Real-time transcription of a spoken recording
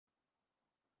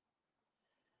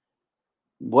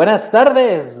Buenas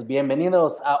tardes,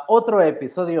 bienvenidos a otro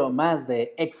episodio más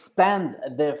de Expand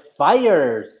the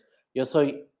Fires. Yo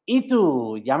soy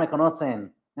Itu, ya me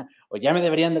conocen, o ya me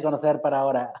deberían de conocer para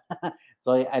ahora.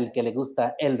 Soy al que le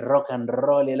gusta el rock and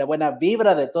roll y la buena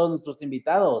vibra de todos nuestros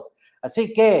invitados.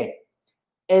 Así que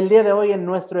el día de hoy en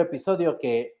nuestro episodio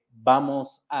que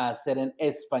vamos a hacer en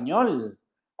español,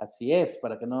 así es,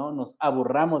 para que no nos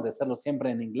aburramos de hacerlo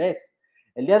siempre en inglés.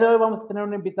 El día de hoy vamos a tener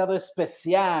un invitado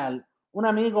especial, un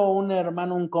amigo, un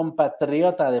hermano, un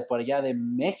compatriota de por allá de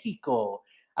México.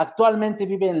 Actualmente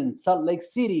vive en Salt Lake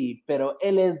City, pero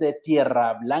él es de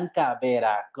Tierra Blanca,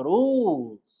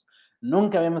 Veracruz.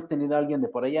 Nunca habíamos tenido a alguien de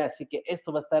por allá, así que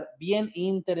esto va a estar bien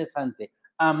interesante.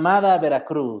 Amada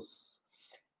Veracruz.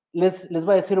 Les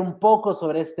voy a decir un poco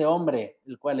sobre este hombre,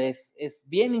 el cual es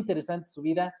bien interesante su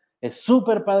vida, es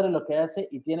súper padre lo que hace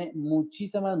y tiene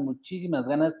muchísimas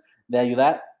ganas de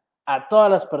ayudar a todas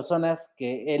las personas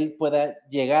que él pueda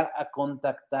llegar a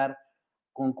contactar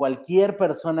con cualquier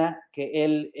persona que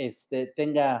él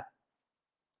tenga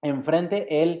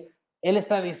enfrente, él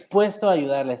está dispuesto a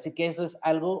ayudarle, así que eso es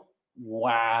algo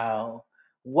wow,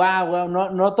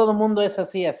 no todo el mundo es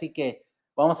así, así que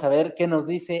vamos a ver qué nos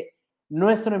dice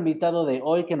nuestro invitado de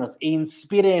hoy, que nos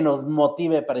inspire y nos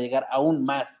motive para llegar aún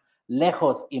más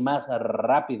lejos y más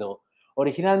rápido.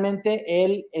 Originalmente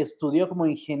él estudió como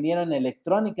ingeniero en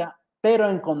electrónica, pero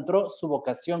encontró su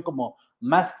vocación como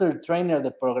Master Trainer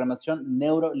de programación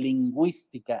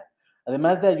neurolingüística.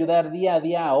 Además de ayudar día a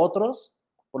día a otros,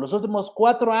 por los últimos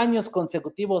 4 años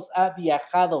consecutivos ha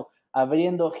viajado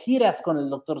abriendo giras con el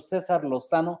doctor César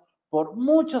Lozano por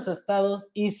muchos estados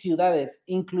y ciudades,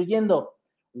 incluyendo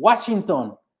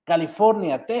Washington,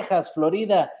 California, Texas,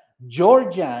 Florida,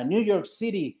 Georgia, New York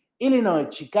City, Illinois,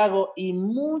 Chicago y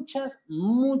muchas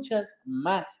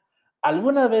más.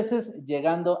 Algunas veces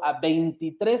llegando a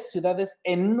 23 ciudades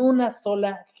en una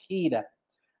sola gira.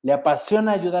 Le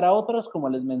apasiona ayudar a otros, como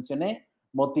les mencioné,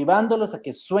 motivándolos a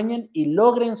que sueñen y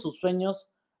logren sus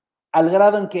sueños al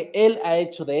grado en que él ha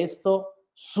hecho de esto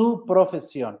su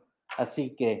profesión.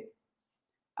 Así que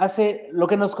lo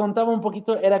que nos contaba un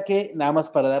poquito era que, nada más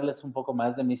para darles un poco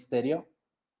más de misterio,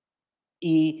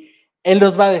 y él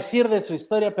nos va a decir de su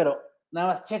historia, pero nada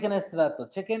más chequen este dato,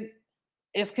 chequen,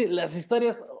 es que las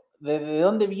historias de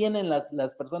dónde vienen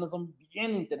las personas son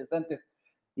bien interesantes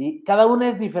y cada una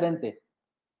es diferente.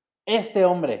 Este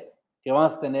hombre que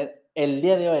vamos a tener el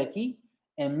día de hoy aquí,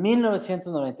 en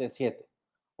 1997,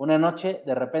 una noche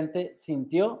de repente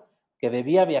sintió que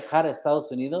debía viajar a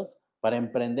Estados Unidos para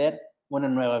emprender una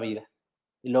nueva vida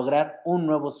y lograr un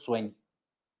nuevo sueño.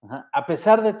 Ajá. A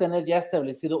pesar de tener ya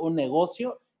establecido un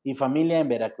negocio y familia en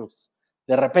Veracruz,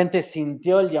 de repente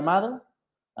sintió el llamado,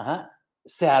 ajá,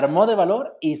 se armó de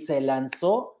valor y se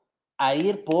lanzó a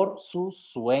ir por su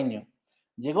sueño.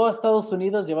 Llegó a Estados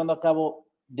Unidos llevando a cabo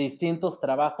distintos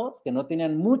trabajos que no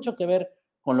tenían mucho que ver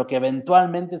con lo que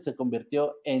eventualmente se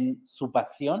convirtió en su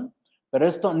pasión, pero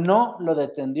esto no lo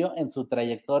detendrió en su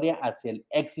trayectoria hacia el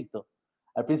éxito.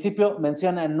 Al principio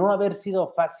menciona no haber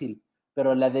sido fácil,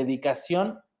 pero la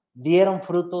dedicación dieron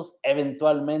frutos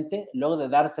eventualmente, luego de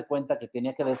darse cuenta que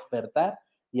tenía que despertar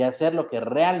y hacer lo que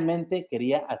realmente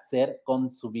quería hacer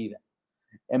con su vida.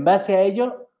 En base a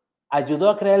ello, ayudó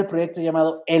a crear el proyecto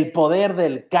llamado El Poder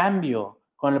del Cambio,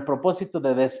 con el propósito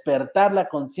de despertar la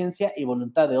conciencia y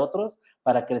voluntad de otros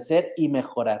para crecer y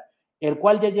mejorar, el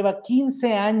cual ya lleva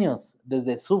 15 años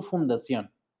desde su fundación.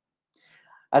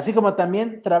 Así como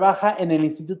también trabaja en el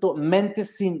Instituto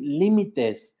Mentes Sin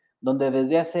Límites, donde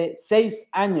desde hace 6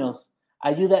 años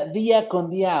ayuda día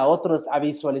con día a otros a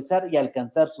visualizar y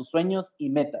alcanzar sus sueños y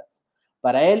metas.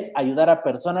 Para él, ayudar a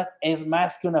personas es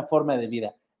más que una forma de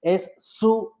vida, es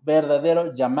su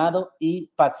verdadero llamado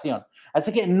y pasión.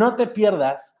 Así que no te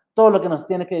pierdas todo lo que nos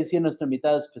tiene que decir nuestro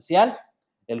invitado especial,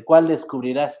 el cual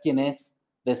descubrirás quién es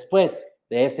después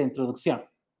de esta introducción.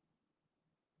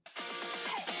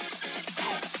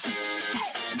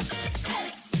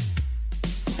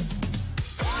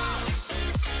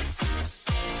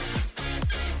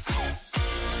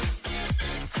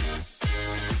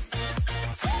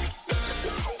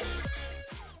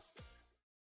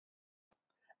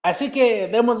 Así que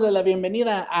démosle la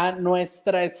bienvenida a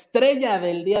nuestra estrella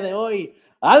del día de hoy,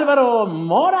 Alvaro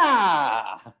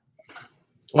Mora.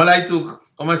 Hola, ¿y tú?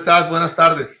 ¿Cómo estás? Buenas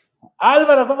tardes.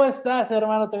 Álvaro, ¿cómo estás,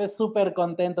 hermano? Te ves súper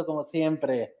contento como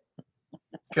siempre.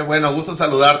 Qué bueno, gusto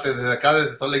saludarte desde acá,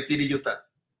 desde Salt Lake City, Utah.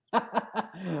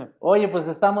 Oye, pues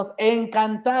estamos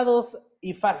encantados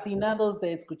y fascinados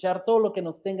de escuchar todo lo que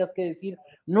nos tengas que decir.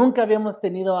 Nunca habíamos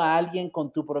tenido a alguien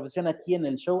con tu profesión aquí en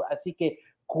el show, así que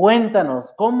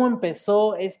cuéntanos, ¿cómo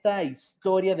empezó esta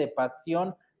historia de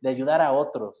pasión de ayudar a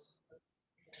otros?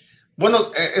 Bueno,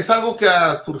 es algo que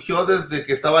surgió desde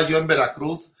que estaba yo en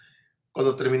Veracruz.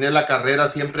 Cuando terminé la carrera,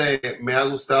 siempre me ha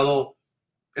gustado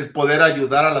el poder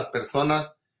ayudar a las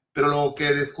personas, pero lo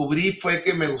que descubrí fue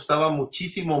que me gustaba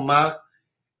muchísimo más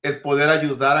el poder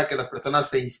ayudar a que las personas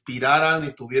se inspiraran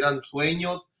y tuvieran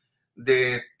sueños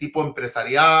de tipo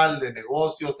empresarial, de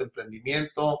negocios, de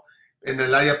emprendimiento, en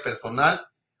el área personal,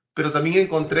 pero también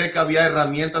encontré que había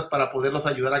herramientas para poderlos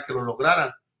ayudar a que lo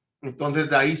lograran. Entonces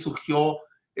de ahí surgió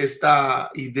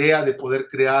esta idea de poder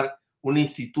crear un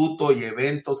instituto y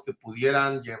eventos que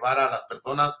pudieran llevar a las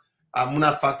personas a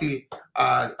una fácil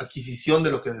adquisición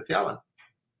de lo que deseaban.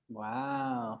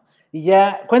 Wow. Y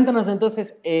ya, cuéntanos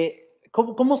entonces,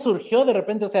 ¿cómo surgió de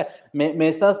repente? O sea, me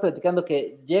estabas platicando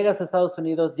que llegas a Estados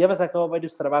Unidos, llevas a cabo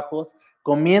varios trabajos,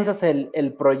 comienzas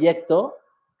el proyecto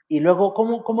y luego,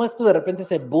 ¿cómo esto de repente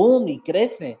se boom y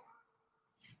crece?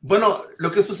 Bueno,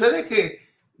 lo que sucede es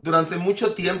que durante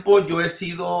mucho tiempo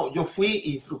yo fui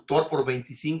instructor por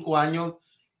 25 años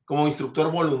como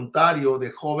instructor voluntario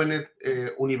de jóvenes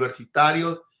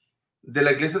universitarios de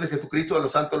la Iglesia de Jesucristo de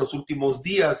los Santos de los Últimos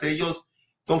Días. Ellos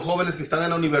son jóvenes que están en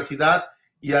la universidad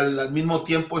y al mismo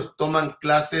tiempo toman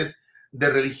clases de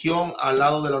religión al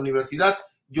lado de la universidad.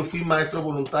 Yo fui maestro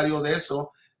voluntario de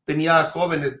eso. Tenía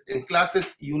jóvenes en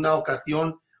clases y una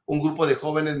ocasión un grupo de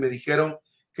jóvenes me dijeron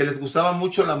que les gustaba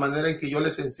mucho la manera en que yo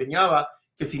les enseñaba,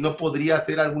 que si no podría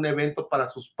hacer algún evento para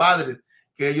sus padres,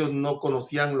 que ellos no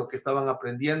conocían lo que estaban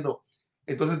aprendiendo.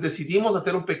 Entonces decidimos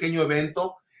hacer un pequeño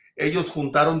evento. Ellos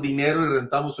juntaron dinero y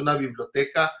rentamos una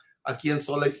biblioteca aquí en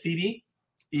Salt Lake City.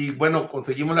 Y bueno,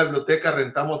 conseguimos la biblioteca,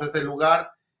 rentamos ese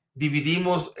lugar,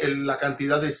 dividimos la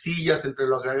cantidad de sillas entre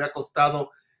lo que había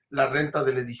costado la renta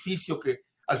del edificio, que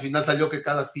al final salió que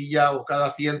cada silla o cada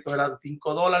asiento eran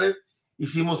 $5.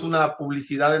 Hicimos una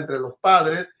publicidad entre los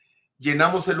padres,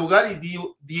 llenamos el lugar y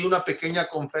di una pequeña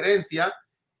conferencia.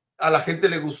 A la gente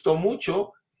le gustó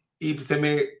mucho y se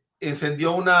me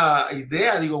encendió una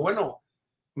idea. Digo, bueno,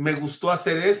 me gustó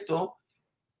hacer esto,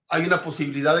 hay una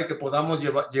posibilidad de que podamos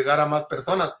llegar a más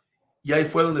personas. Y ahí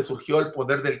fue donde surgió el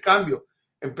poder del cambio.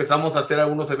 Empezamos a hacer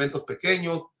algunos eventos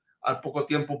pequeños, al poco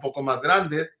tiempo un poco más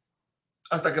grandes,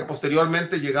 hasta que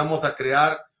posteriormente llegamos a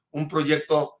crear un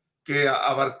proyecto que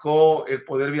abarcó el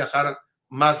poder viajar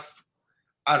más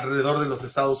alrededor de los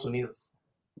Estados Unidos.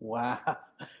 Wow,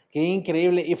 qué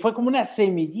increíble. Y fue como una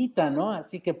semillita, ¿no?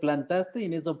 Así que plantaste y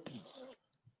en eso.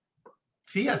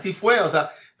 Sí, así fue. O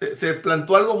sea, se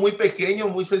plantó algo muy pequeño,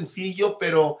 muy sencillo,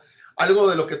 pero algo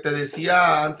de lo que te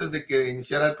decía antes de que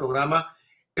iniciara el programa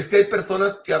es que hay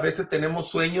personas que a veces tenemos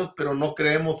sueños, pero no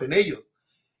creemos en ellos.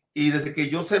 Y desde que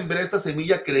yo sembré esta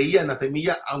semilla, creía en la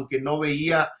semilla, aunque no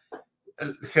veía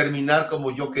germinar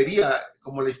como yo quería,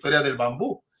 como la historia del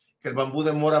bambú, que el bambú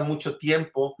demora mucho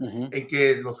tiempo en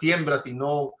que lo siembras y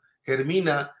no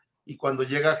germina, y cuando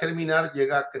llega a germinar,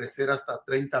 llega a crecer hasta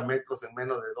 30 metros en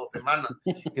menos de 2 semanas.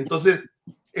 Entonces,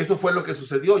 eso fue lo que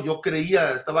sucedió. Yo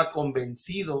creía, estaba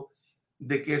convencido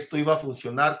de que esto iba a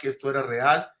funcionar, que esto era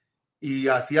real, y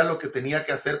hacía lo que tenía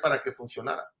que hacer para que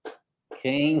funcionara. Qué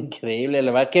increíble,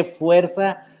 la verdad, qué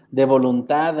fuerza de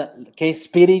voluntad, qué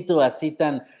espíritu así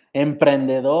tan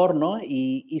emprendedor, ¿no?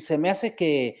 Y se me hace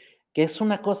que es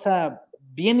una cosa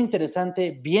bien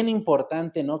interesante, bien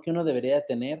importante, ¿no? Que uno debería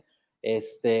tener,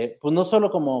 pues no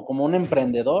solo como un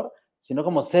emprendedor, sino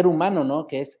como ser humano, ¿no?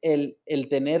 Que es el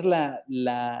tener las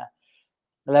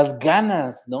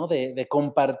ganas, ¿no? De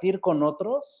compartir con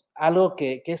otros algo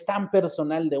que es tan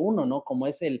personal de uno, ¿no? Como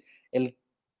es el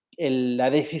la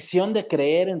decisión de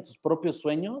creer en tus propios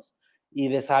sueños y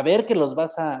de saber que los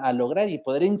vas a lograr y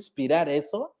poder inspirar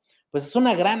eso, pues es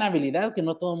una gran habilidad que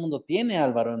no todo el mundo tiene,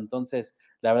 Álvaro. Entonces,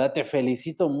 la verdad te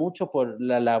felicito mucho por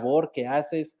la labor que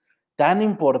haces, tan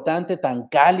importante, tan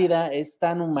cálida, es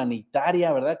tan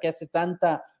humanitaria, ¿verdad? Que hace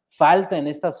tanta falta en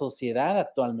esta sociedad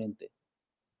actualmente.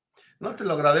 No, te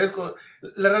lo agradezco.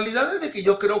 La realidad es de que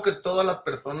yo creo que todas las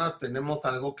personas tenemos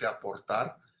algo que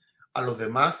aportar a los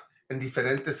demás en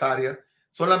diferentes áreas,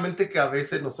 solamente que a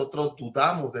veces nosotros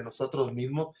dudamos de nosotros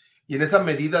mismos y en esa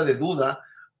medida de duda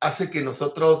hace que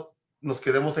nosotros nos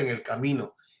quedemos en el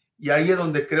camino. Y ahí es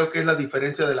donde creo que es la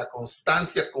diferencia de la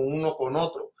constancia con uno con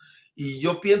otro. Y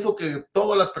yo pienso que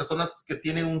todas las personas que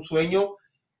tienen un sueño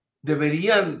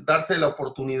deberían darse la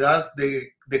oportunidad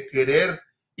de querer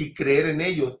y creer en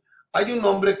ellos. Hay un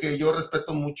hombre que yo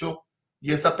respeto mucho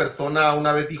y esta persona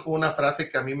una vez dijo una frase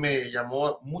que a mí me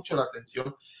llamó mucho la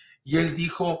atención y él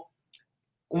dijo,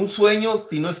 un sueño,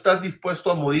 si no estás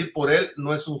dispuesto a morir por él,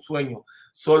 no es un sueño,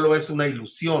 solo es una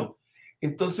ilusión.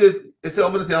 Entonces, ese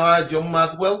hombre se llama John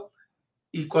Maxwell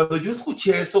y cuando yo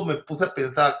escuché eso me puse a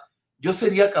pensar, ¿yo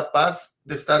sería capaz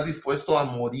de estar dispuesto a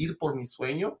morir por mi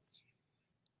sueño?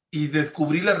 y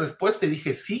descubrí la respuesta y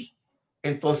dije sí.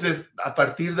 Entonces, a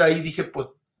partir de ahí dije, pues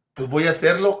voy a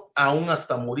hacerlo aún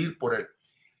hasta morir por él.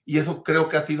 Y eso creo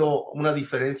que ha sido una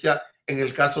diferencia en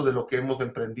el caso de lo que hemos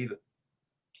emprendido.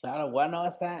 Claro, bueno,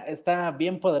 está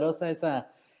bien poderosa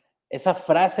esa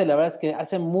frase, la verdad es que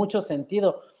hace mucho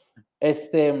sentido.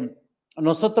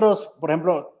 Nosotros, por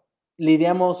ejemplo,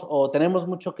 lidiamos o tenemos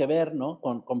mucho que ver, ¿no?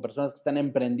 Con personas que están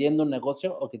emprendiendo un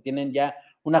negocio o que tienen ya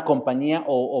una compañía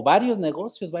o varios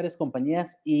negocios, varias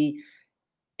compañías, y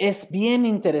es bien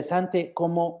interesante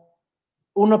cómo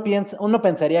uno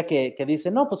pensaría que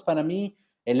dice, no, pues para mí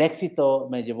el éxito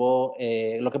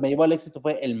lo que me llevó al éxito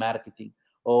fue el marketing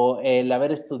o el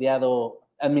haber estudiado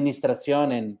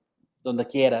administración en donde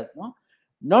quieras, ¿no?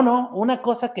 No, no, una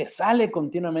cosa que sale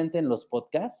continuamente en los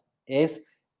podcasts es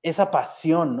esa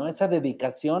pasión, ¿no? Esa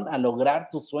dedicación a lograr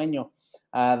tu sueño,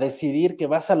 a decidir que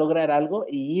vas a lograr algo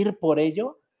y ir por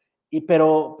ello.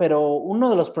 Pero uno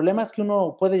de los problemas que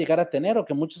uno puede llegar a tener o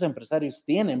que muchos empresarios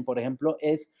tienen, por ejemplo,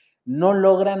 es no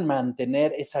logran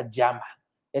mantener esa llama,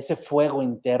 ese fuego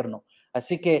interno.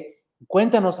 Así que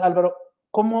cuéntanos, Álvaro,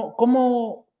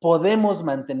 ¿cómo podemos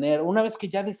mantener, una vez que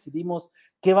ya decidimos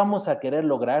qué vamos a querer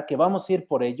lograr, que vamos a ir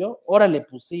por ello? Órale,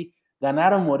 pues sí,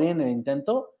 ganar o morir en el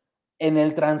intento. En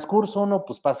el transcurso uno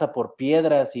pues pasa por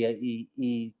piedras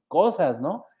y cosas,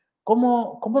 ¿no?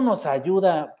 ¿Cómo nos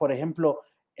ayuda, por ejemplo,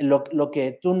 lo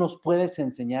que tú nos puedes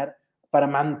enseñar para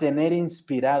mantener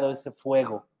inspirado ese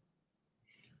fuego?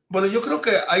 Bueno, yo creo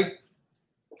que hay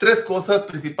tres cosas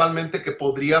principalmente que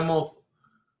podríamos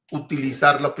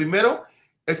utilizar. Lo primero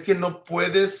es que no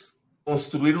puedes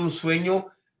construir un sueño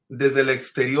desde el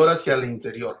exterior hacia el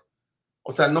interior.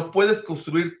 O sea, no puedes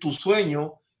construir tu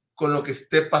sueño con lo que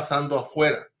esté pasando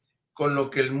afuera, con lo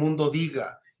que el mundo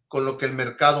diga, con lo que el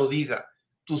mercado diga.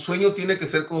 Tu sueño tiene que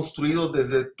ser construido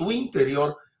desde tu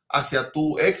interior hacia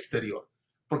tu exterior,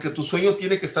 porque tu sueño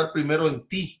tiene que estar primero en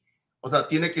ti. O sea,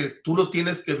 tú lo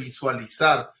tienes que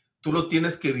visualizar, tú lo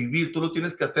tienes que vivir, tú lo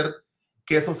tienes que hacer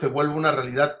que eso se vuelva una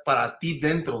realidad para ti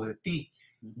dentro de ti.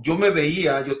 Yo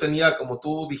tenía, como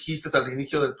tú dijiste al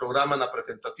inicio del programa, en la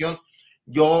presentación,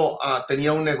 yo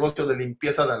tenía un negocio de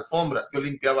limpieza de alfombras. Yo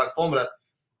limpiaba alfombras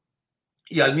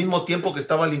y al mismo tiempo que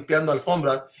estaba limpiando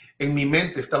alfombras, en mi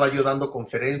mente estaba yo dando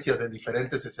conferencias en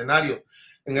diferentes escenarios.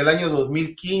 En el año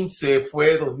 2015,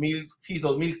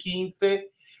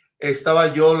 2015,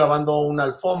 estaba yo lavando una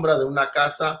alfombra de una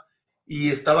casa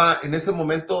y en ese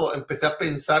momento empecé a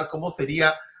pensar cómo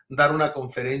sería dar una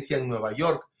conferencia en Nueva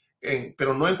York,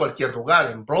 pero no en cualquier lugar,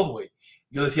 en Broadway.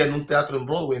 Yo decía en un teatro en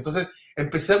Broadway. Entonces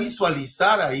empecé a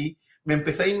visualizar ahí, me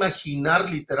empecé a imaginar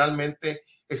literalmente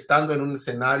estando en un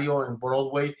escenario en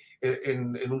Broadway,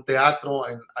 en un teatro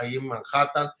ahí en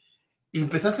Manhattan, y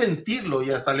empecé a sentirlo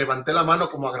y hasta levanté la mano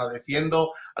como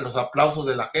agradeciendo a los aplausos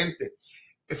de la gente.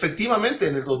 Efectivamente,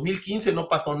 en el 2015 no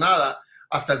pasó nada,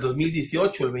 hasta el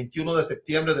 2018, el 21 de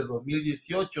septiembre del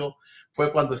 2018,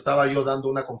 fue cuando estaba yo dando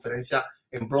una conferencia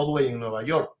en Broadway en Nueva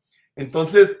York.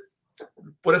 Entonces,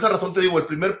 por esa razón te digo, el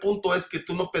primer punto es que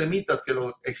tú no permitas que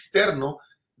lo externo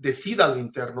decida lo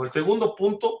interno. El segundo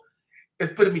punto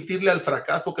es permitirle al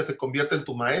fracaso que se convierta en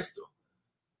tu maestro.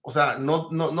 O sea,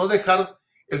 no dejar,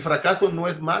 el fracaso no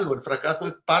es malo, el fracaso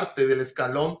es parte del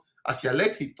escalón hacia el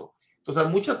éxito. Entonces,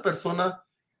 muchas personas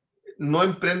no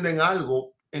emprenden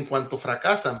algo en cuanto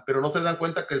fracasan, pero no se dan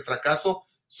cuenta que el fracaso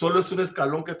solo es un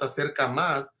escalón que te acerca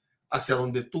más hacia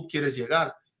donde tú quieres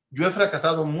llegar. Yo he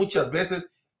fracasado muchas veces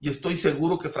y estoy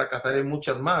seguro que fracasaré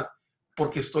muchas más,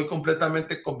 porque estoy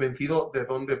completamente convencido de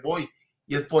dónde voy.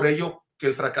 Y es por ello que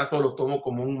el fracaso lo tomo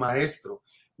como un maestro,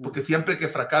 porque siempre que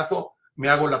fracaso me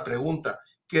hago la pregunta,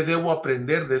 ¿qué debo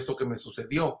aprender de esto que me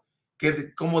sucedió?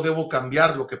 ¿Cómo debo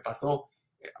cambiar lo que pasó?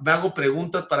 Me hago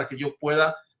preguntas para que yo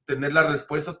pueda tener las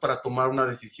respuestas para tomar una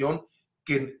decisión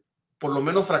que por lo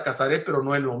menos fracasaré, pero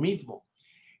no es lo mismo.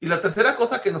 Y la tercera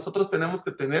cosa que nosotros tenemos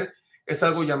que tener es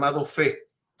algo llamado fe.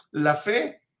 La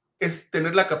fe es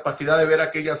tener la capacidad de ver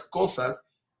aquellas cosas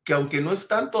que aunque no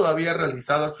están todavía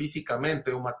realizadas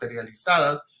físicamente o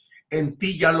materializadas, en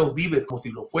ti ya lo vives como si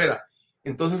lo fuera.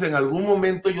 Entonces en algún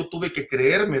momento yo tuve que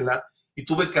creérmela y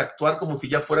tuve que actuar como si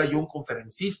ya fuera yo un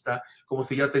conferencista, como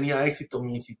si ya tenía éxito en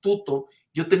mi instituto.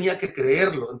 Yo tenía que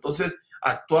creerlo. Entonces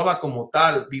actuaba como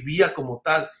tal, vivía como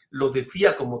tal, lo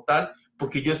decía como tal,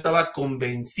 porque yo estaba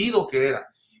convencido que era.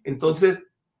 Entonces,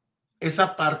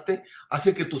 esa parte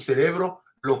hace que tu cerebro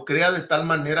lo crea de tal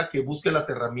manera que busque las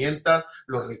herramientas,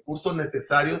 los recursos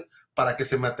necesarios para que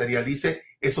se materialice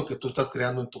eso que tú estás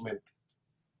creando en tu mente.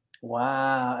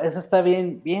 Wow, eso está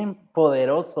bien, bien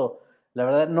poderoso. La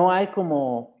verdad, no hay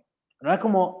como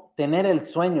tener el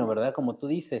sueño, ¿verdad? Como tú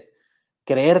dices,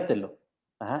 creértelo.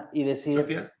 Ajá, y Así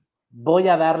decir, es. voy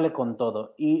a darle con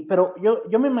todo. Pero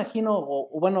yo me imagino,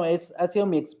 o bueno, ha sido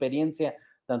mi experiencia,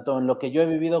 tanto en lo que yo he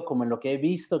vivido como en lo que he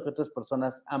visto que otras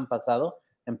personas han pasado,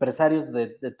 empresarios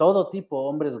de todo tipo,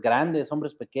 hombres grandes,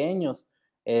 hombres pequeños,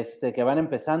 que van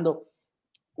empezando.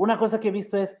 Una cosa que he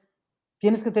visto es,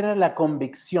 tienes que tener la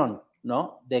convicción,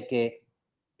 ¿no? De que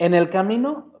en el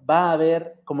camino va a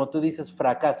haber, como tú dices,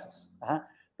 fracasos, ajá,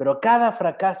 pero cada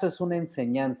fracaso es una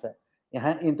enseñanza.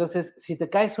 Ajá, y entonces, si te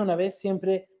caes una vez,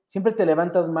 siempre te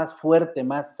levantas más fuerte,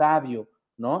 más sabio,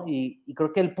 ¿no? Y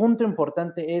creo que el punto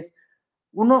importante es,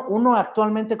 uno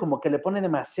actualmente como que le pone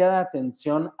demasiada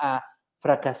atención a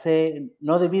fracasé,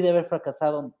 no debí de haber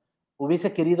fracasado,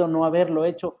 hubiese querido no haberlo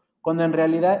hecho, cuando en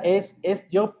realidad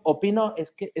yo opino,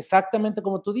 es que exactamente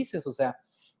como tú dices, o sea,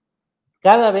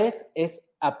 cada vez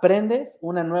aprendes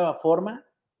una nueva forma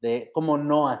de cómo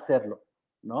no hacerlo,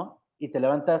 ¿no? Y te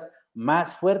levantas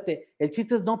más fuerte. El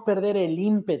chiste es no perder el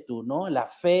ímpetu, ¿no? La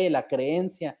fe, la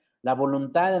creencia, la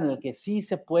voluntad en el que sí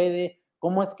se puede,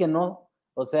 ¿cómo es que no?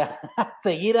 O sea,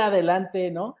 seguir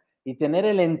adelante, ¿no? Y tener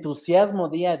el entusiasmo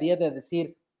día a día de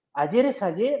decir, ayer es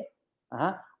ayer,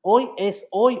 ajá. Hoy es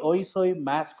hoy soy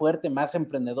más fuerte, más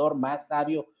emprendedor, más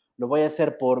sabio, lo voy a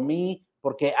hacer por mí,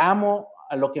 porque amo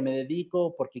a lo que me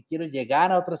dedico, porque quiero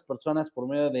llegar a otras personas por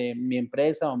medio de mi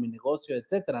empresa o mi negocio,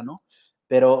 etcétera, ¿no?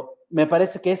 Pero me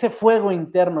parece que ese fuego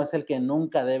interno es el que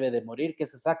nunca debe de morir, que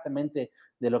es exactamente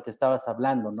de lo que estabas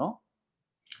hablando, ¿no?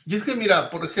 Y es que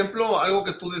mira, por ejemplo, algo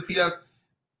que tú decías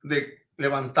de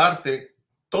levantarse,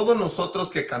 todos nosotros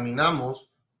que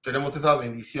caminamos, tenemos esa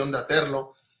bendición de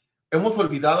hacerlo, hemos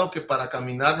olvidado que para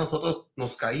caminar nosotros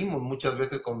nos caímos muchas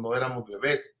veces cuando éramos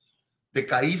bebés. Te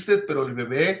caíste, pero el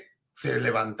bebé se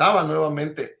levantaba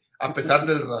nuevamente, a pesar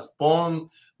del raspón,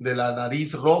 de la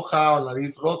nariz roja o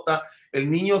nariz rota. El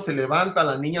niño se levanta,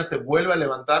 la niña se vuelve a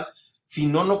levantar. Si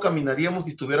no, no caminaríamos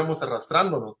y estuviéramos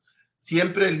arrastrándonos.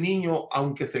 Siempre el niño,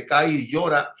 aunque se cae y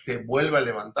llora, se vuelve a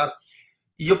levantar.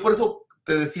 Y yo por eso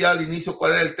te decía al inicio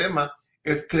cuál era el tema,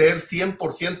 es creer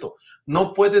 100%.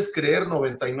 No puedes creer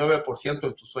 99%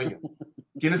 en tu sueño.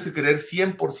 Tienes que creer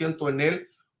 100% en él,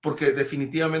 porque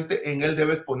definitivamente en él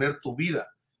debes poner tu vida.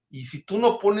 Y si tú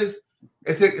no pones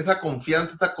esa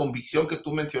confianza, esa convicción que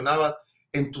tú mencionabas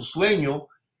en tu sueño,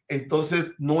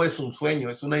 entonces no es un sueño,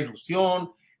 es una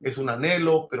ilusión, es un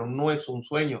anhelo, pero no es un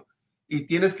sueño. Y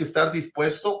tienes que estar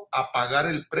dispuesto a pagar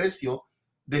el precio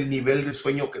del nivel de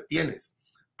sueño que tienes.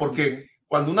 Porque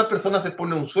cuando una persona se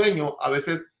pone un sueño, a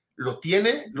veces lo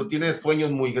tiene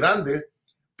sueños muy grandes,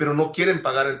 pero no quieren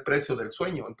pagar el precio del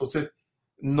sueño. Entonces,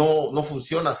 no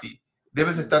funciona así.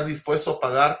 Debes estar dispuesto a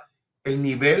pagar el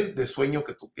nivel de sueño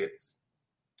que tú tienes.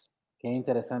 Qué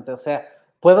interesante. O sea,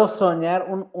 puedo soñar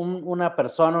una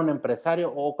persona, un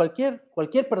empresario o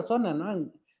cualquier persona, ¿no?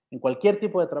 En cualquier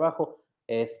tipo de trabajo,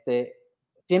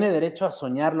 tiene derecho a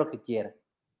soñar lo que quiera,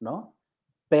 ¿no?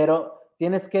 Pero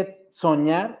tienes que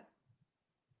soñar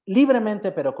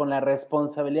libremente, pero con la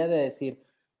responsabilidad de decir,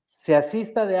 si así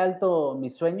está de alto mi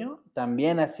sueño,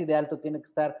 también así de alto tiene que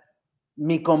estar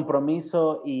mi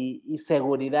compromiso y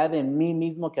seguridad en mí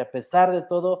mismo, que a pesar de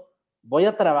todo, voy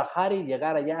a trabajar y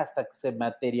llegar allá hasta que se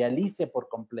materialice por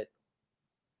completo.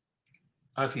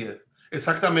 Así es,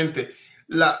 exactamente.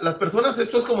 Las personas,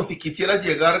 esto es como si quisieras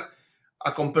llegar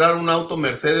a comprar un auto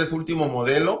Mercedes último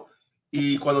modelo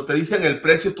y cuando te dicen el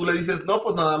precio, tú le dices, no,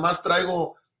 pues nada más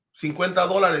traigo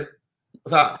 $50. O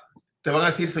sea, te van a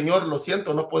decir, señor, lo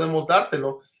siento, no podemos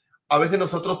dártelo. A veces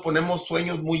nosotros ponemos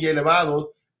sueños muy elevados,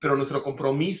 pero nuestro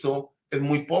compromiso es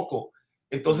muy poco.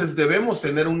 Entonces debemos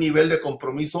tener un nivel de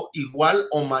compromiso igual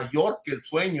o mayor que el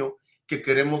sueño que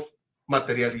queremos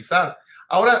materializar.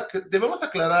 Ahora, debemos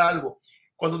aclarar algo.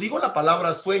 Cuando digo la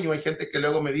palabra sueño, hay gente que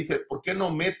luego me dice, ¿por qué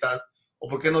no metas o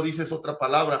por qué no dices otra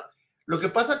palabra? Lo que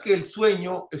pasa es que el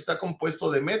sueño está compuesto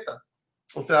de metas.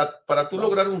 O sea, para tú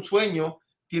lograr un sueño,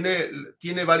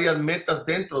 tiene varias metas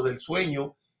dentro del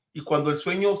sueño y cuando el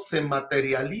sueño se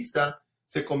materializa,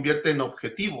 se convierte en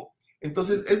objetivo.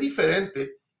 Entonces, es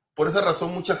diferente. Por esa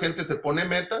razón, mucha gente se pone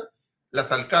metas,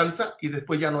 las alcanza y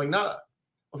después ya no hay nada.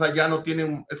 O sea, ya no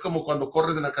tienen, es como cuando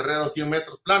corres en la carrera de los 100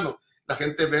 metros plano. La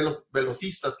gente ve los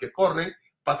velocistas que corren,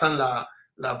 pasan la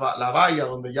valla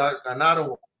donde ya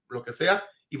ganaron o lo que sea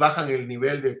y bajan el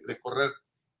nivel de correr.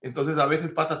 Entonces, a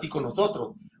veces pasa así con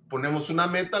nosotros. Ponemos una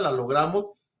meta, la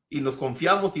logramos y nos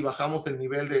confiamos y bajamos el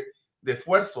nivel de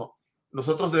esfuerzo.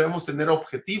 Nosotros debemos tener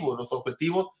objetivos. Los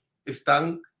objetivos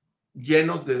están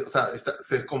llenos de, o sea,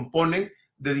 se componen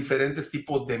de diferentes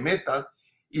tipos de metas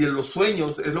y en los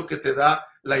sueños es lo que te da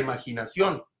la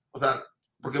imaginación. O sea,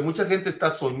 porque mucha gente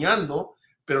está soñando,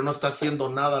 pero no está haciendo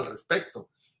nada al respecto.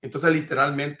 Entonces,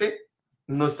 literalmente,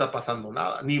 no está pasando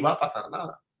nada, ni va a pasar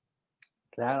nada.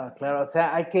 Claro, claro, o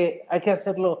sea, hay que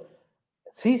hacerlo.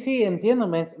 Sí, sí, entiendo,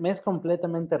 me es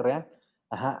completamente real.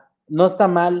 Ajá. No está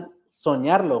mal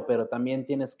soñarlo, pero también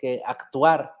tienes que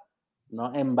actuar,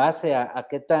 ¿no? En base a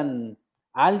qué tan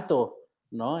alto,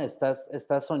 ¿no? Estás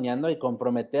soñando y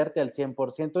comprometerte al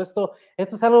 100%. Esto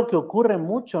es algo que ocurre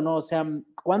mucho, ¿no? O sea,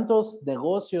 ¿cuántos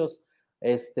negocios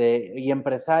y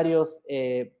empresarios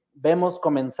vemos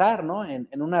comenzar, ¿no?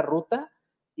 En una ruta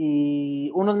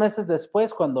y unos meses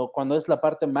después, cuando es la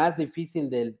parte más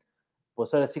difícil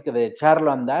pues ahora sí que de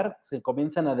echarlo a andar, se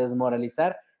comienzan a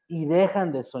desmoralizar y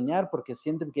dejan de soñar porque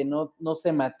sienten que no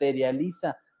se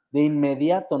materializa de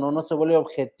inmediato, ¿no? Se vuelve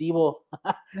objetivo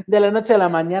de la noche a la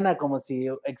mañana como si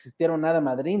existiera una hada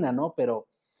madrina, ¿no? Pero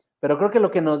creo que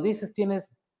lo que nos dices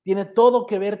tiene todo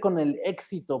que ver con el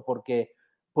éxito, porque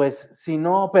pues si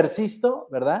no persisto,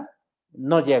 ¿verdad?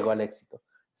 No llego al éxito.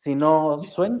 Si no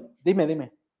sueño,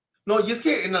 dime. No, y es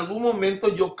que en algún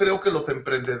momento yo creo que los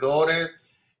emprendedores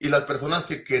y las personas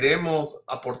que queremos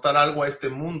aportar algo a este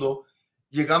mundo,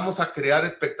 llegamos a crear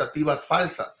expectativas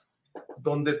falsas,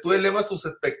 donde tú elevas tus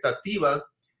expectativas,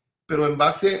 pero en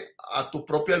base a tu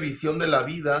propia visión de la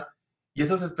vida, y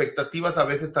esas expectativas a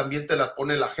veces también te las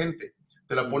pone la gente,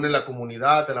 te la pone la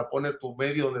comunidad, te la pone tu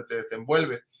medio donde te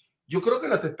desenvuelves. Yo creo que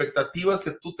las expectativas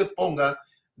que tú te pongas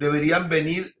deberían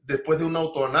venir después de un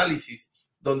autoanálisis,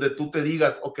 donde tú te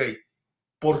digas, ok,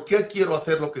 ¿por qué quiero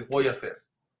hacer lo que voy a hacer?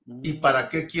 ¿Y para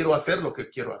qué quiero hacer lo que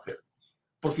quiero hacer?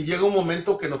 Porque llega un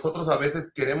momento que nosotros a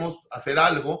veces queremos hacer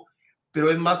algo, pero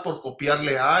es más por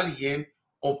copiarle a alguien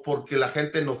o porque la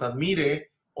gente nos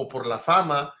admire o por la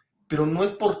fama, pero no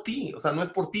es por ti, o sea, no es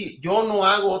por ti. Yo no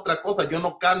hago otra cosa, yo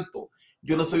no canto,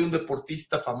 yo no soy un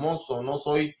deportista famoso, no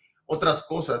soy otras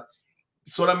cosas.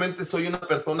 Solamente soy una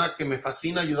persona que me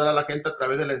fascina ayudar a la gente a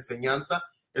través de la enseñanza,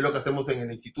 es lo que hacemos en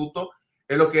el instituto,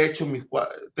 es lo que he hecho,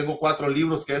 tengo 4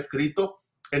 libros que he escrito,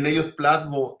 en ellos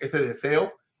plasmo ese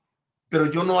deseo, pero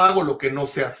yo no hago lo que no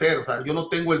sé hacer, o sea, yo no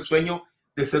tengo el sueño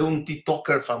de ser un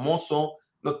TikToker famoso,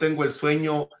 no tengo el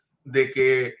sueño de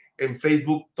que en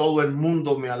Facebook todo el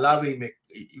mundo me alabe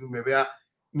y me vea.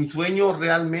 Mi sueño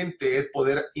realmente es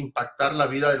poder impactar la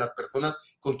vida de las personas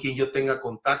con quien yo tenga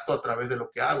contacto a través de lo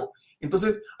que hago.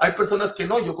 Entonces, hay personas que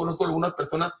no, yo conozco algunas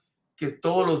personas que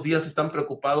todos los días están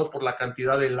preocupados por la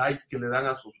cantidad de likes que le dan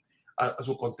a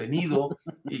su contenido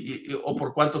o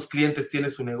por cuántos clientes tiene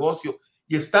su negocio.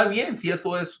 Y está bien si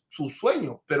eso es su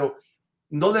sueño, pero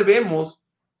no debemos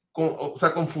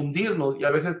confundirnos y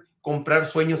a veces comprar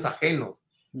sueños ajenos,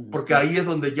 porque ahí es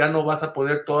donde ya no vas a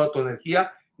poner toda tu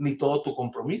energía ni todo tu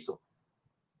compromiso.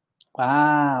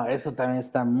 Eso también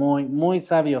está muy, muy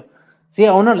sabio. Sí,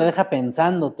 a uno le deja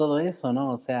pensando todo eso,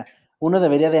 ¿no? O sea, uno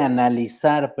debería de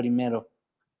analizar primero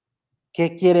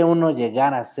qué quiere uno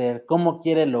llegar a ser, cómo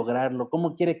quiere lograrlo,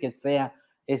 cómo quiere que sea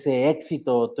ese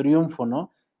éxito o triunfo,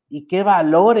 ¿no? Y qué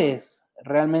valores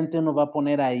realmente uno va a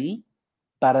poner ahí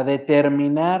para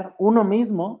determinar uno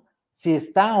mismo si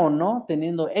está o no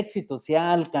teniendo éxito, si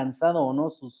ha alcanzado o no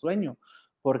su sueño.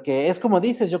 Porque es como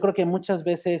dices, yo creo que muchas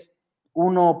veces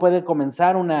uno puede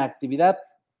comenzar una actividad,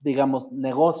 digamos,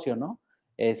 negocio, ¿no?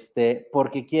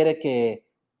 Porque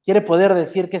quiere poder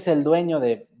decir que es el dueño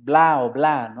de bla o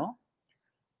bla, ¿no?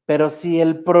 Pero si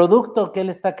el producto que él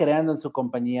está creando en su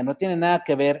compañía no tiene nada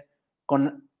que ver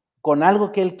con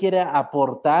algo que él quiere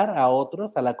aportar a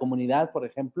otros, a la comunidad, por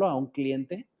ejemplo, a un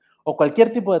cliente, o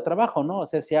cualquier tipo de trabajo, ¿no? O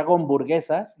sea, si hago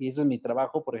hamburguesas, y ese es mi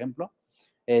trabajo, por ejemplo,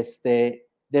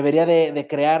 debería de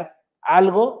crear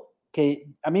algo que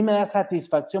a mí me da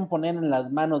satisfacción poner en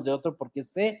las manos de otro porque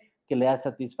sé que le da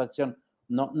satisfacción.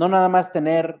 No nada más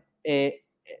tener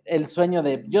el sueño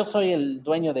de yo soy el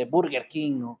dueño de Burger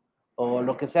King o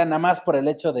lo que sea, nada más por el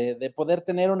hecho de poder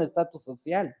tener un estatus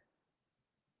social.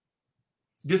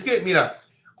 Y es que, mira,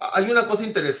 hay una cosa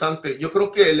interesante. Yo creo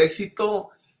que el éxito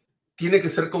tiene que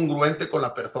ser congruente con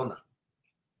la persona,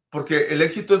 porque el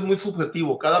éxito es muy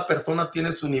subjetivo. Cada persona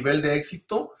tiene su nivel de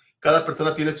éxito, cada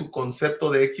persona tiene su concepto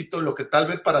de éxito. Lo que tal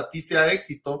vez para ti sea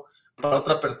éxito, para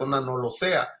otra persona no lo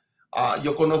sea.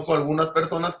 Yo conozco algunas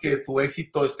personas que su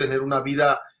éxito es tener una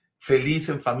vida feliz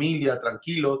en familia,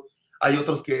 tranquilo. Hay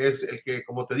otros que es el que,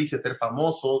 como te dije, ser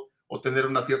famoso o tener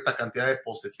una cierta cantidad de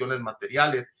posesiones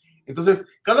materiales. Entonces,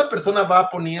 cada persona va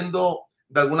poniendo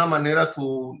de alguna manera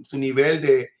su nivel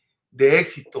de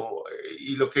éxito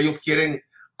y lo que ellos quieren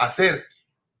hacer.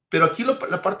 Pero aquí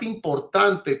la parte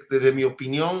importante, desde mi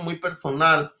opinión muy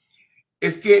personal,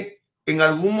 es que en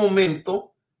algún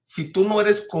momento, si tú no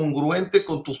eres congruente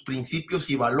con tus principios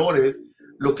y valores,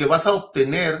 lo que vas a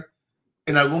obtener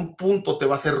en algún punto te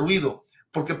va a hacer ruido.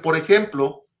 Porque, por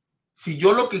ejemplo, si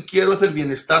yo lo que quiero es el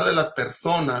bienestar de las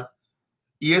personas,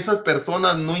 y esas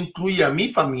personas no incluye a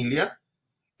mi familia,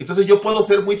 entonces yo puedo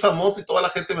ser muy famoso y toda la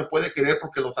gente me puede querer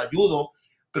porque los ayudo,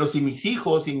 pero si mis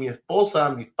hijos, si mi esposa,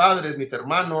 mis padres, mis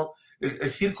hermanos, el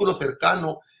círculo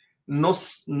cercano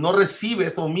no recibe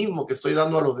eso mismo que estoy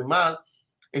dando a los demás,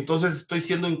 entonces estoy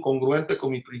siendo incongruente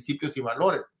con mis principios y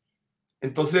valores.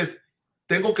 Entonces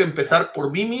tengo que empezar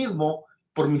por mí mismo,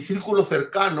 por mi círculo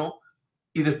cercano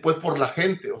y después por la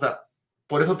gente. O sea,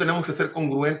 por eso tenemos que ser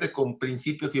congruentes con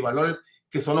principios y valores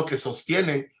que son los que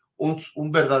sostienen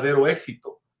un verdadero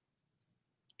éxito.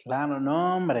 Claro,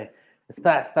 no, hombre.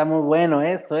 Está muy bueno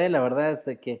esto, la verdad es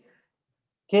de que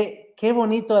qué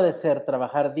bonito ha de ser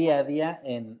trabajar día a día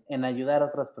en ayudar a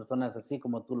otras personas así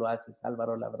como tú lo haces,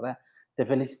 Álvaro, la verdad. Te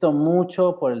felicito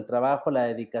mucho por el trabajo, la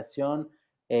dedicación,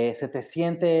 se te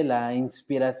siente la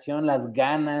inspiración, las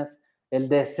ganas, el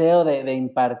deseo de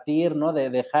impartir, ¿no? De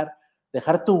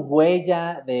dejar tu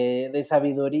huella de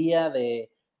sabiduría, de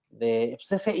pues,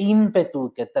 ese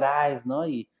ímpetu que traes, ¿no?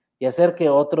 Y hacer que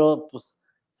otro, pues,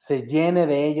 se llene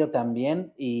de ello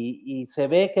también y se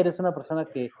ve que eres una persona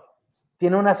que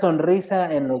tiene una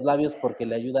sonrisa en los labios porque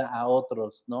le ayuda a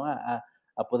otros, ¿no? A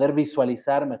poder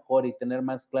visualizar mejor y tener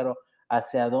más claro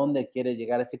hacia dónde quiere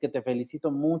llegar. Así que te felicito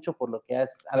mucho por lo que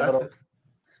haces, Álvaro. Gracias.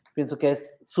 Pienso que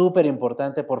es súper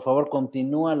importante. Por favor,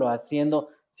 continúalo haciendo.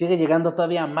 Sigue llegando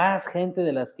todavía más gente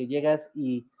de las que llegas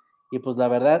y pues la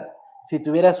verdad, si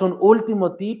tuvieras un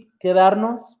último tip que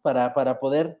darnos para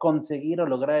poder conseguir o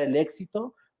lograr el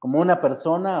éxito como una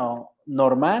persona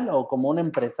normal o como un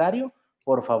empresario,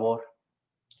 por favor.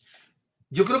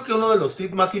 Yo creo que uno de los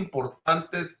tips más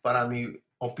importantes, para mi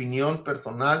opinión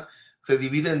personal, se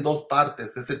divide en dos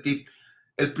partes, ese tip.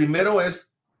 El primero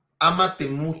es, ámate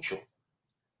mucho,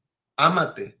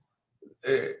 ámate.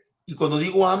 Y cuando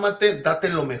digo ámate, date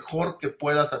lo mejor que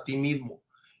puedas a ti mismo.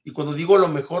 Y cuando digo lo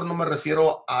mejor, no me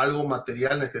refiero a algo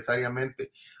material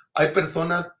necesariamente. Hay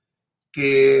personas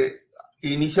que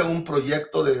inician un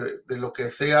proyecto de lo que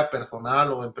sea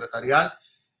personal o empresarial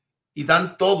y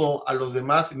dan todo a los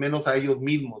demás menos a ellos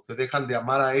mismos, se dejan de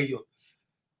amar a ellos.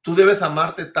 Tú debes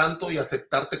amarte tanto y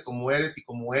aceptarte como eres y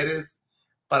como eres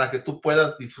para que tú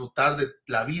puedas disfrutar de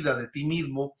la vida, de ti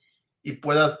mismo y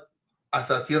puedas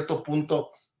hasta cierto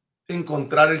punto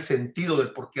encontrar el sentido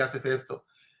del por qué haces esto.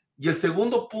 Y el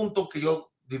segundo punto que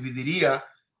yo dividiría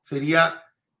sería,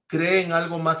 cree en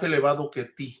algo más elevado que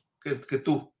ti, que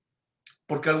tú.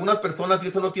 Porque algunas personas, y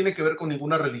eso no tiene que ver con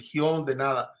ninguna religión, de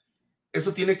nada,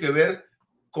 eso tiene que ver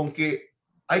con que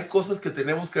hay cosas que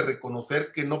tenemos que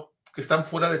reconocer que están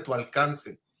fuera de tu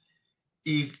alcance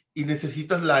y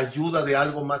necesitas la ayuda de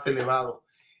algo más elevado.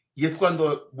 Y es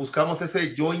cuando buscamos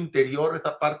ese yo interior,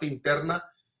 esa parte interna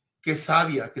que es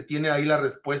sabia, que tiene ahí las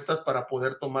respuestas para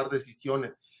poder tomar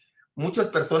decisiones. Muchas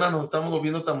personas nos estamos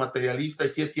volviendo tan materialistas y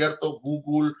sí es cierto,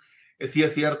 Google, sí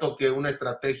es cierto que una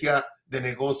estrategia de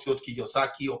negocios,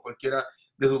 Kiyosaki o cualquiera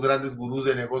de esos grandes gurús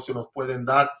de negocio nos pueden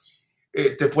dar,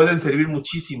 te pueden servir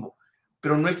muchísimo,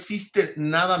 pero no existe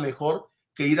nada mejor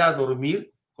que ir a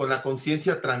dormir con la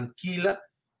conciencia tranquila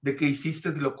de que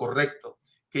hiciste lo correcto,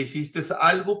 que hiciste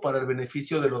algo para el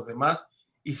beneficio de los demás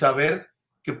y saber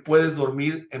que puedes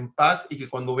dormir en paz y que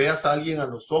cuando veas a alguien a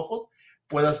los ojos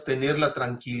puedas tener la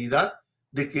tranquilidad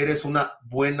de que eres una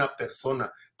buena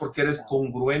persona, porque eres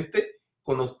congruente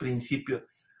con los principios.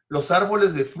 Los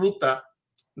árboles de fruta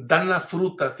dan la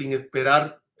fruta sin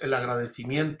esperar el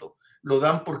agradecimiento, lo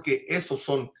dan porque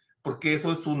porque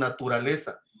eso es su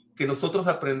naturaleza. Que nosotros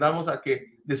aprendamos a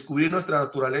descubrir nuestra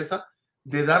naturaleza,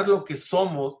 de dar lo que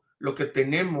somos, lo que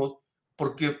tenemos,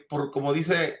 porque como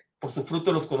dice, por su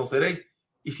fruto los conoceréis.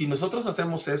 Y si nosotros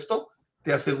hacemos esto,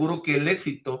 te aseguro que el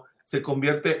éxito se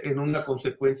convierte en una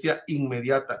consecuencia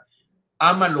inmediata.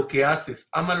 Ama lo que haces,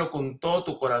 ámalo con todo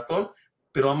tu corazón,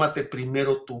 pero ámate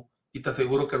primero tú. Y te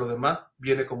aseguro que lo demás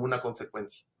viene como una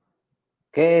consecuencia.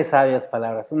 Qué sabias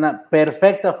palabras. Una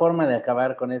perfecta forma de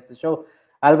acabar con este show.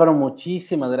 Álvaro,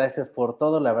 muchísimas gracias por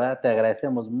todo. La verdad, te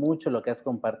agradecemos mucho lo que has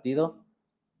compartido.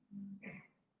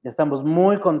 Estamos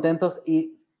muy contentos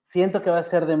y siento que va a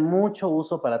ser de mucho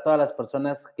uso para todas las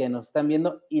personas que nos están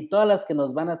viendo y todas las que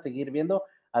nos van a seguir viendo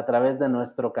a través de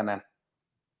nuestro canal.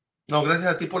 No,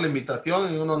 gracias a ti por la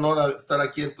invitación y un honor estar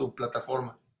aquí en tu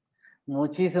plataforma.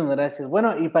 Muchísimas gracias.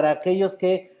 Bueno, y para aquellos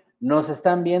que nos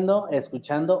están viendo,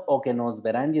 escuchando o que nos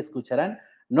verán y escucharán,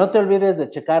 no te olvides de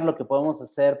checar lo que podemos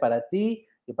hacer para ti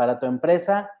y para tu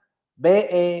empresa.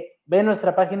 Ve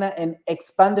nuestra página en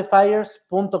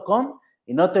expandefires.com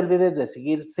y no te olvides de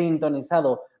seguir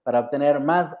sintonizado para obtener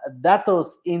más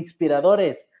datos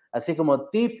inspiradores, así como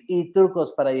tips y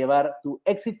trucos para llevar tu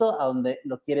éxito a donde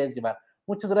lo quieres llevar.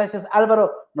 Muchas gracias,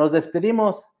 Álvaro. Nos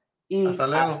despedimos y Hasta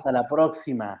luego. hasta la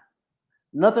próxima.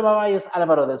 No te vayas,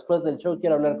 Álvaro, después del show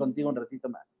quiero hablar contigo un ratito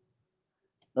más.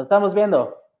 Nos estamos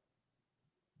viendo.